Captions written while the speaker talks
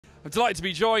I'm delighted to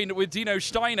be joined with Dino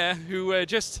Steiner, who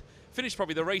just finished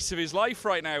probably the race of his life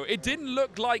right now. It didn't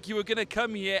look like you were going to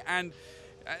come here and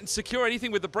secure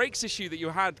anything with the brakes issue that you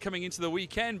had coming into the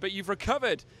weekend, but you've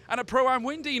recovered. And a Pro-Am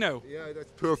win, Dino. Yeah,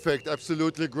 that's perfect.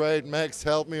 Absolutely great. Max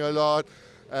helped me a lot.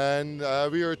 And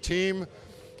we are a team.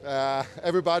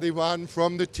 Everybody won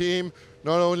from the team,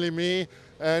 not only me.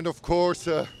 And of course,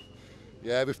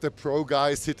 yeah, with the pro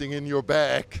guy sitting in your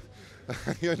back,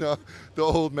 you know, the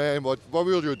old man, what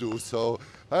will you do? So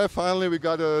finally we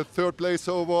got a third place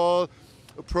overall,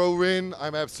 a pro win.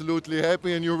 I'm absolutely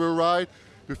happy, and you were right.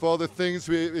 With all the things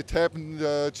it happened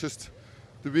just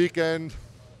the weekend,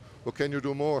 what can you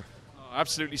do more? Oh,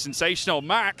 absolutely sensational.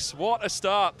 Max, what a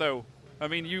start though. I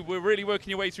mean, you were really working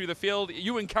your way through the field.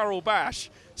 You and Carol Bash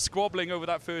squabbling over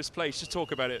that first place. Just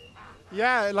talk about it.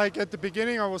 Yeah, like at the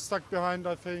beginning I was stuck behind,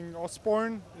 I think,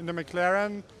 Osborne in the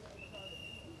McLaren.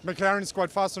 McLaren is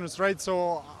quite fast on the straight,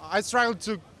 so I struggled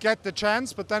to get the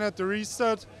chance, but then at the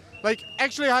restart, like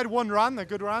actually I had one run, a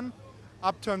good run,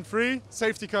 up turn 3,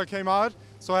 safety car came out,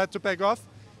 so I had to back off.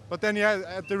 But then yeah,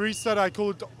 at the restart I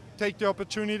could take the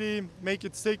opportunity, make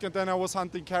it stick, and then I was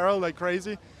hunting Carol like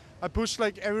crazy. I pushed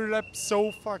like every lap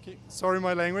so fucking, sorry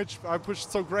my language, I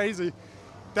pushed so crazy.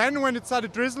 Then when it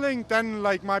started drizzling, then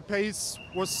like my pace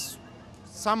was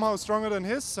somehow stronger than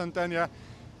his, and then yeah,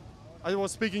 I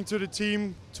was speaking to the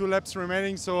team, 2 laps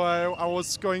remaining, so I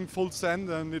was going full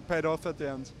send, and it paid off at the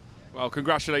end. Well,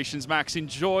 congratulations, Max.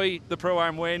 Enjoy the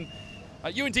Pro-Am win.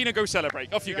 You and Dino go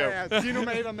celebrate. Off you go. Yeah, Dino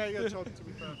made a mega job, to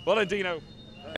be fair. Well done, Dino.